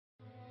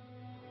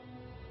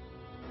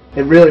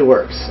It really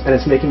works, and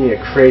it's making me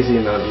a crazy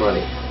amount of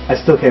money. I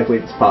still can't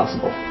believe it's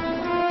possible.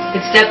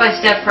 Its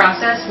step-by-step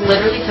process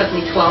literally took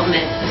me 12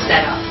 minutes to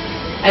set up.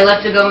 I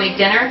left to go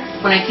make dinner.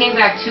 When I came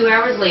back 2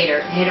 hours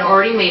later, I had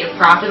already made a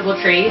profitable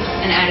trade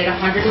and added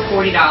 $140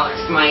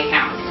 to my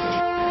account.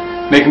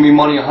 Making me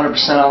money 100%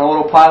 on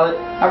autopilot?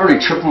 I've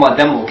already tripled my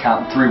demo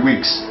account in 3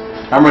 weeks.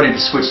 I'm ready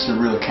to switch to the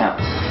real account.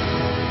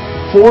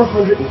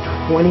 426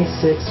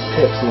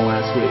 pips in the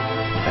last week.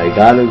 I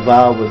got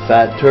involved with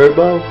Fat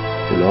Turbo,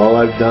 and all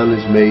I've done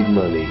is made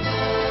money.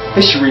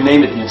 They should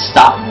rename it the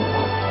Unstoppable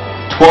Club.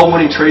 12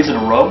 winning trades in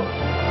a row?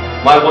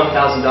 My $1,000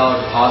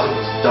 deposit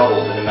was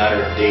doubled in a matter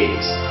of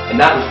days, and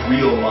that was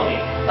real money,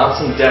 not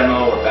some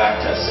demo or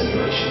backtest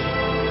simulation.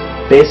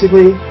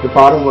 Basically, the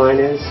bottom line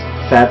is,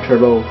 Fat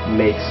Turbo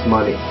makes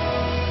money.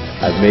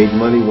 I've made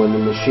money when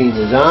the machine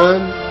is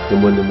on and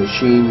when the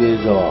machine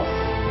is off.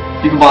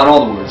 You combine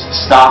all the words,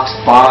 stocks,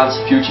 bonds,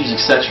 futures,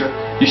 etc.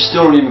 You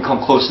still don't even come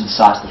close to the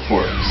size of the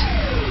Forex.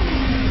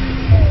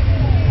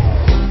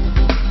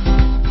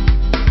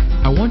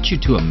 I want you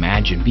to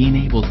imagine being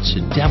able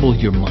to double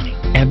your money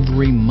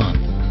every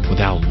month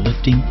without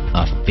lifting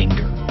a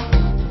finger.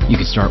 You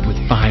could start with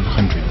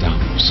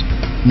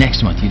 $500.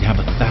 Next month you'd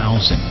have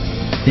 $1,000,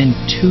 then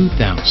 $2,000.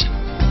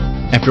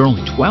 After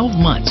only 12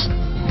 months,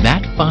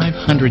 that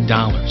 $500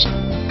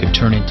 could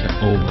turn into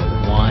over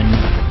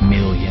 $1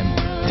 million.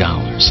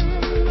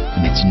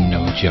 And it's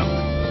no joke.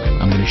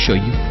 I'm going to show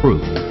you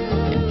proof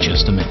in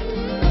just a minute.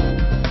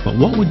 But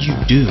what would you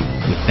do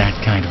with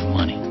that kind of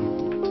money?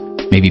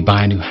 Maybe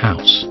buy a new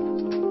house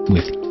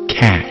with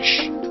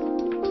cash.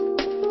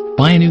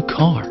 Buy a new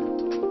car.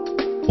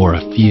 Or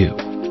a few.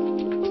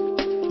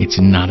 It's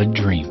not a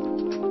dream.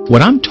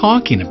 What I'm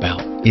talking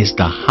about is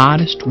the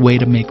hottest way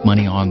to make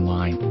money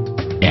online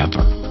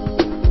ever.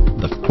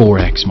 The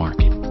Forex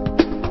market.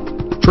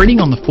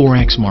 Trading on the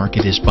Forex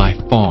market is by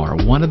far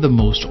one of the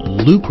most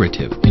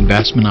lucrative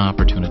investment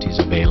opportunities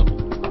available.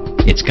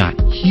 It's got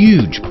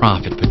huge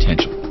profit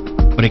potential,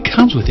 but it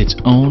comes with its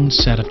own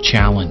set of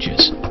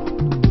challenges.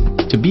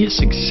 To be a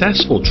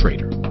successful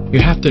trader,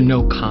 you have to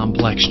know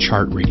complex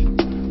chart reading,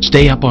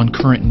 stay up on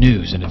current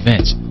news and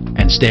events,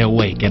 and stay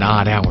awake at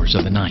odd hours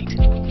of the night.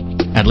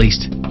 At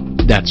least,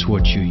 that's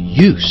what you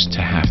used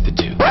to have to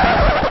do.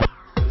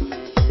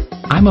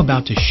 I'm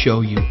about to show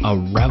you a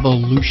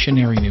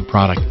revolutionary new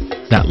product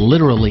that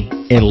literally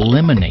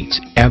eliminates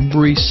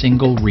every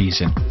single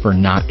reason for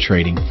not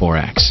trading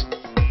Forex.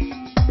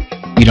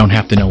 You don't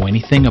have to know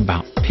anything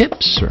about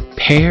pips or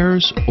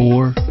pairs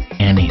or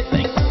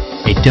anything.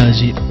 It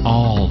does it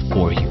all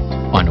for you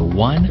on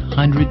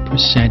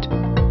 100%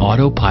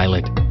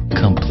 autopilot,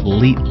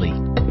 completely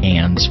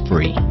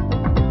hands-free.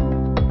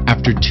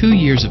 After 2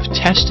 years of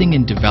testing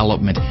and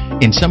development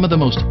in some of the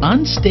most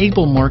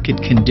unstable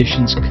market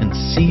conditions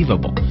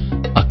conceivable,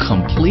 a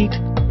complete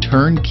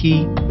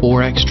turnkey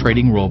Forex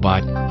trading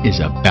robot is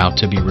about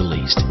to be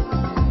released.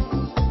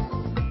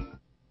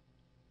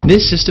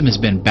 This system has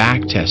been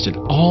back-tested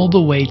all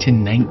the way to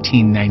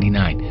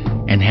 1999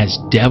 and has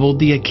deviled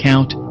the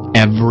account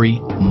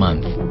every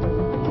month.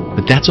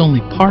 But that's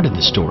only part of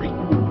the story.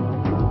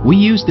 We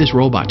use this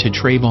robot to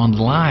trade on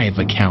live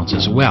accounts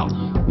as well,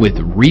 with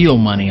real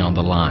money on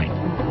the line.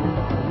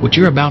 What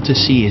you're about to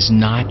see is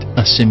not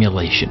a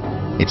simulation.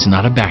 It's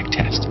not a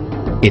backtest.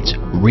 It's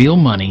real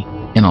money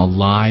in a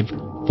live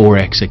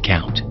Forex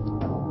account.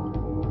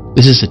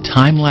 This is a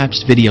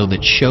time-lapse video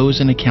that shows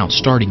an account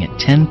starting at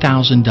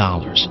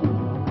 $10,000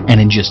 and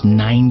in just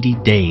 90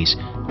 days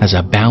has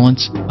a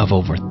balance of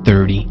over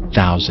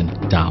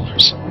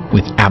 $30,000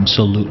 with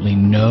absolutely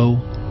no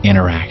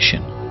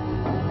interaction.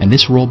 And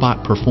this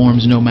robot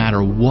performs no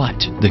matter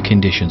what the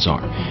conditions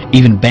are.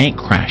 Even bank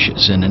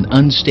crashes and an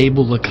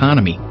unstable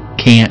economy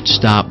can't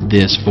stop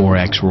this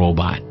Forex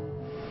robot.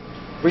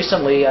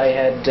 Recently I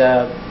had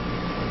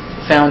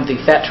found the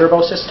Fat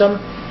Turbo system,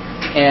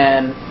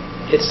 and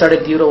it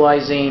started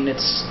utilizing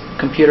its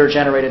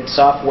computer-generated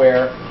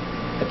software.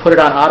 I put it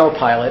on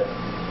autopilot,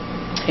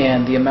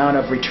 and the amount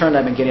of return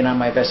I've been getting on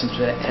my investments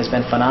has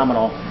been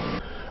phenomenal.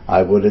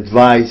 I would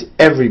advise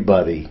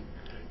everybody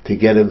to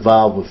get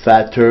involved with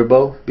Fat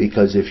Turbo,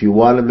 because if you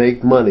want to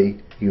make money,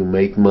 you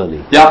make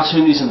money. The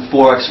opportunities in the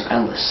Forex are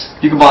endless.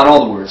 You combine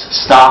all the words,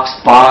 stocks,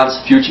 bonds,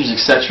 futures,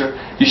 etc.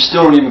 You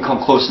still don't even come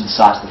close to the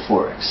size of the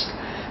Forex.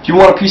 If you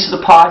want a piece of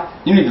the pie,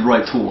 you need the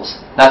right tools.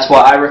 That's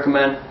why I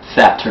recommend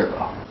Fat Turbo.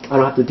 I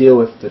don't have to deal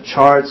with the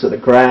charts or the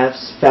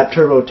graphs. Fat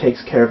Turbo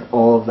takes care of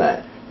all of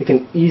that. It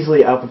can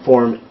easily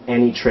outperform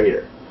any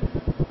trader.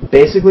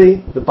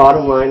 Basically, the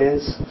bottom line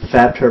is,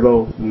 Fat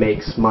Turbo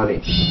makes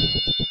money.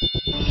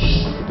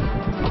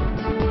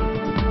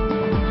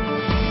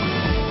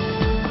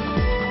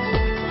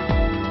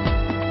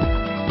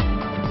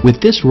 With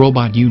this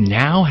robot, you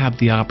now have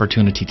the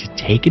opportunity to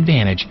take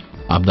advantage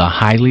of the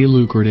highly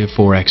lucrative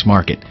Forex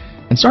market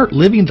and start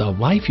living the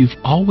life you've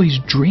always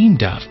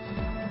dreamed of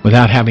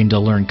without having to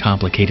learn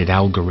complicated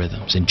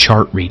algorithms and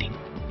chart reading.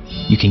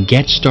 You can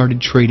get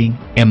started trading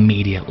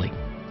immediately.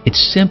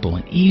 It's simple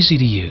and easy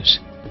to use.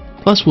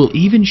 Plus, we'll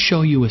even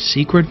show you a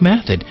secret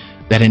method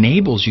that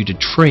enables you to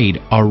trade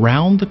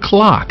around the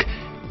clock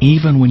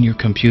even when your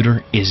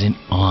computer isn't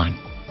on.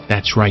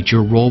 That's right,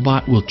 your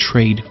robot will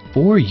trade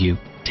for you,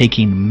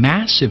 taking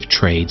massive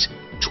trades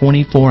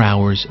 24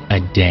 hours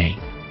a day.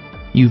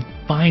 You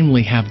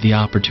finally have the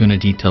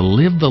opportunity to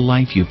live the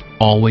life you've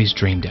always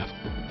dreamed of.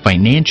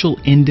 Financial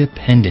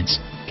independence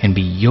can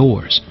be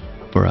yours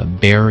for a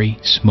very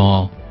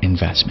small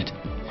investment.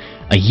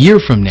 A year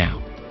from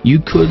now, you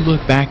could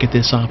look back at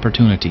this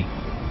opportunity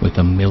with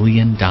 $1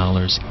 million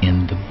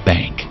in the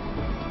bank.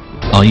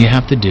 All you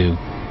have to do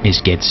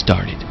is get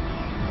started.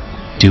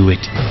 Do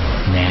it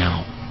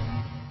now.